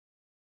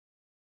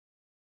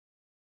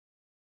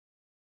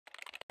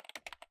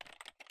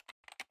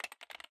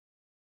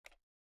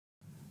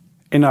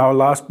In our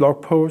last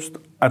blog post,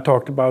 I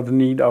talked about the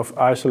need of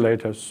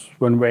isolators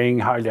when weighing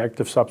highly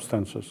active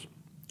substances.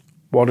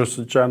 What is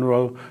the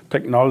general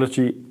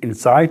technology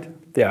inside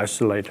the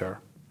isolator?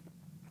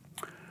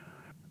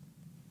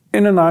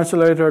 In an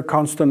isolator,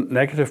 constant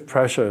negative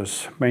pressure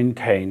is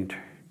maintained,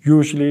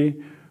 usually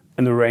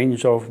in the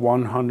range of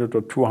 100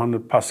 or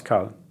 200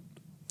 Pascal.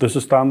 This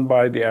is done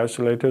by the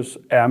isolator's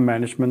air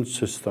management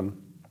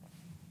system.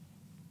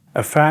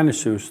 A fan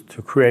is used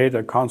to create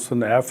a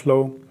constant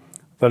airflow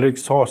that is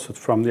exhausted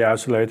from the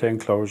isolator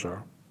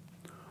enclosure.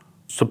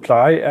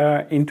 Supply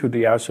air into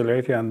the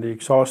isolator and the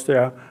exhaust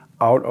air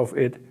out of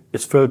it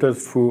is filtered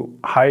through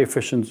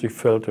high-efficiency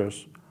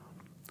filters.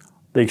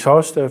 The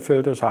exhaust air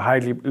filters are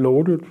highly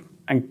loaded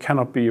and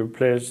cannot be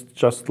replaced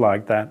just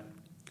like that.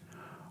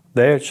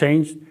 They are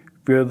changed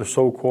via the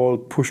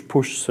so-called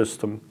push-push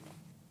system.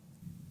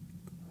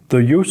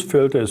 The used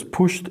filter is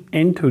pushed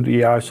into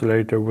the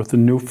isolator with the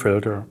new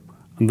filter,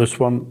 and this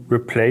one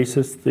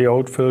replaces the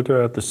old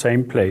filter at the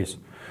same place.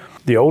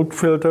 The old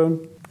filter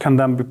can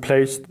then be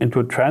placed into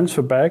a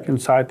transfer bag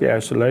inside the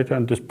isolator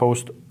and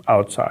disposed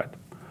outside.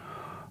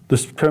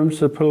 This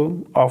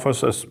principle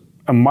offers us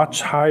a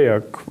much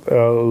higher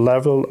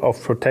level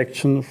of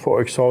protection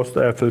for exhaust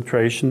air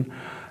filtration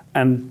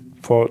and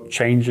for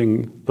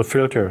changing the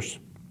filters.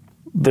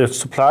 The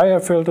supply air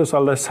filters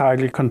are less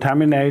highly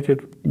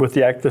contaminated with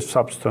the active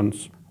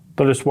substance.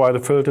 That is why the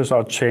filters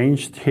are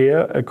changed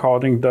here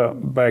according to the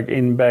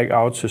bag-in,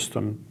 bag-out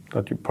system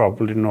that you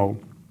probably know.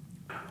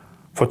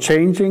 For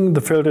changing, the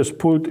filter is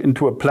pulled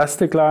into a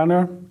plastic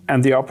liner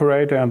and the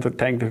operator and the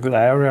technical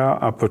area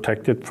are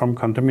protected from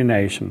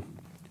contamination.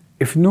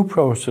 If new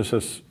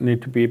processes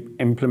need to be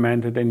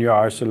implemented in your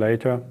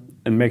isolator,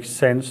 it makes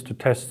sense to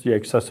test the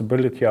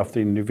accessibility of the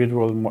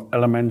individual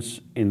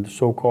elements in the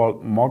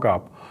so-called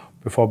mock-up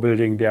before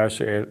building the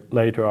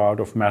isolator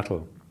out of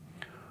metal.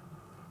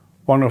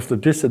 One of the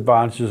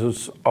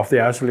disadvantages of the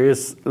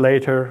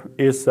isolator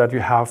is that you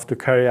have to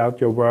carry out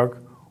your work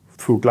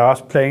through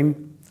glass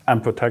plane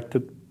and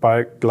protected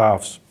by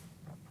gloves.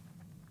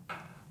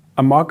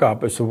 A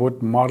mock-up is a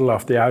wood model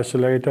of the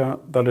isolator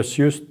that is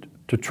used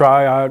to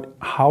try out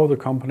how the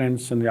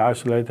components in the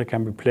isolator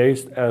can be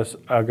placed as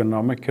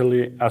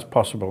ergonomically as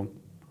possible.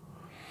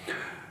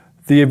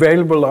 The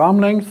available arm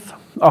length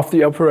of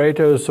the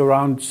operator is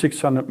around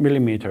 600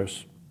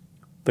 millimeters.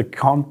 The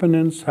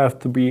components have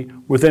to be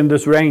within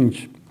this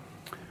range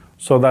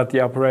so that the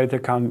operator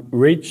can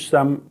reach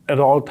them at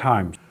all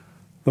times.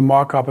 The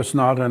mock-up is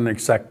not an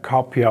exact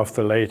copy of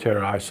the later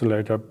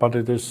isolator, but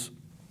it is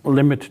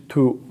limited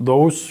to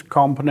those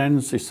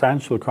components,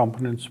 essential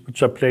components,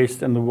 which are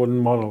placed in the wooden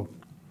model.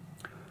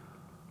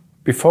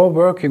 Before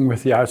working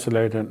with the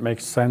isolator, it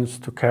makes sense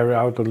to carry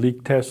out a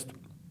leak test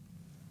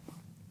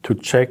to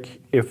check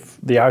if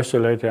the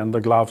isolator and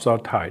the gloves are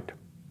tight.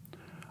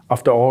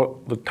 After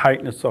all, the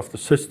tightness of the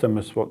system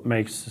is what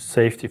makes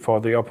safety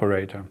for the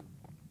operator.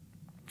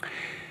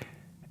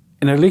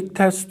 In a leak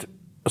test,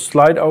 a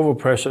slight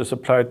overpressure is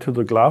applied to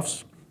the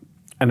gloves,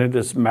 and it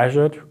is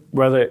measured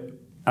whether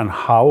and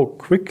how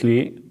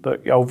quickly the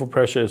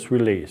overpressure is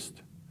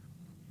released.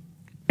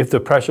 If the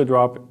pressure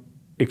drop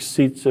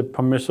exceeds a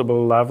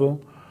permissible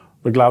level,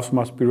 the gloves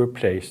must be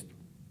replaced.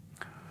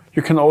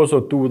 You can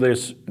also do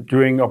this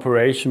during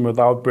operation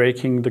without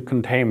breaking the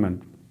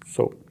containment,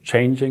 so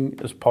changing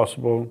is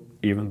possible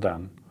even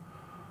then.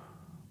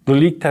 The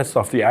leak test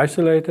of the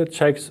isolator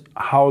checks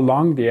how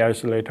long the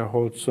isolator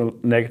holds a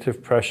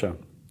negative pressure.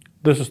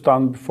 This is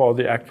done before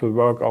the actual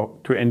work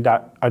to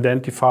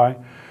identify,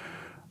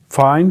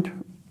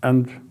 find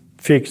and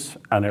fix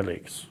any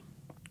leaks.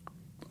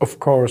 Of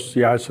course,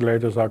 the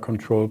isolators are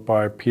controlled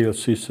by a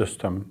PLC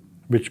system,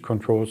 which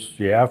controls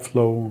the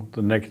airflow,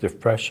 the negative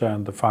pressure,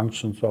 and the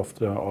functions of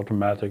the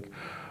automatic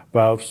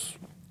valves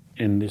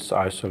in this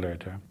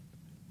isolator.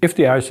 If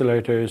the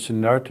isolator is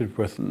inerted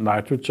with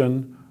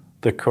nitrogen,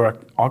 the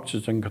correct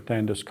oxygen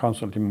content is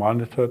constantly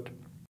monitored,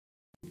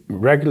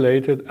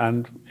 regulated,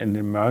 and in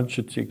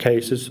emergency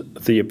cases,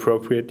 the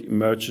appropriate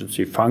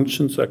emergency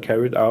functions are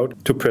carried out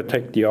to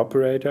protect the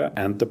operator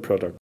and the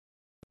product.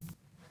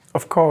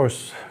 Of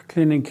course,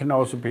 cleaning can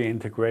also be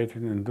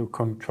integrated into the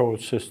control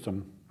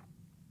system.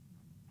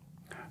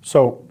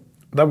 So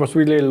that was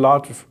really a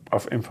lot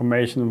of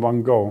information in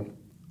one go.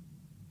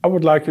 I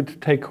would like you to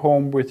take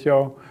home with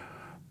you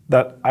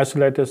that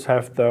isolators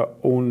have their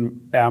own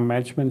air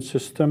management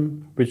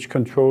system, which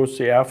controls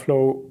the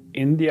airflow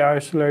in the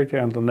isolator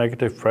and the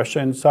negative pressure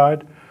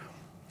inside.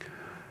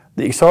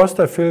 The exhaust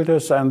air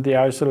filters and the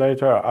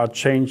isolator are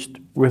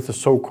changed with the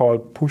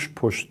so-called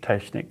push-push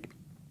technique,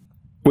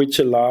 which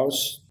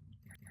allows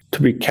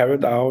to be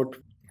carried out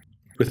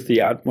with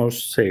the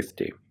utmost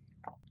safety.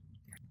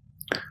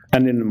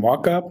 And in the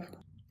mock-up,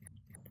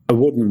 a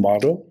wooden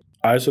model,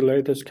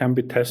 isolators can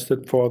be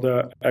tested for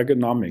their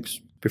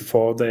ergonomics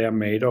before they are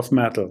made of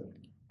metal.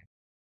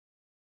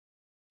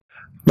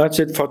 That's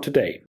it for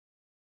today.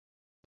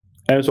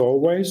 As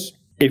always,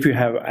 if you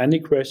have any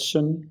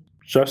question,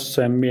 just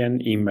send me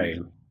an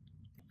email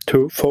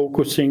to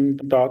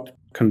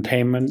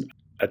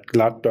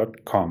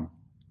focusing.containment@glad.com.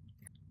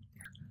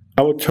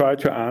 I will try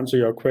to answer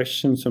your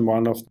questions in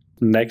one of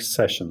the next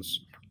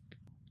sessions.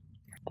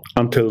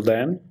 Until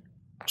then,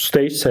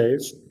 stay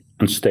safe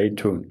and stay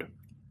tuned.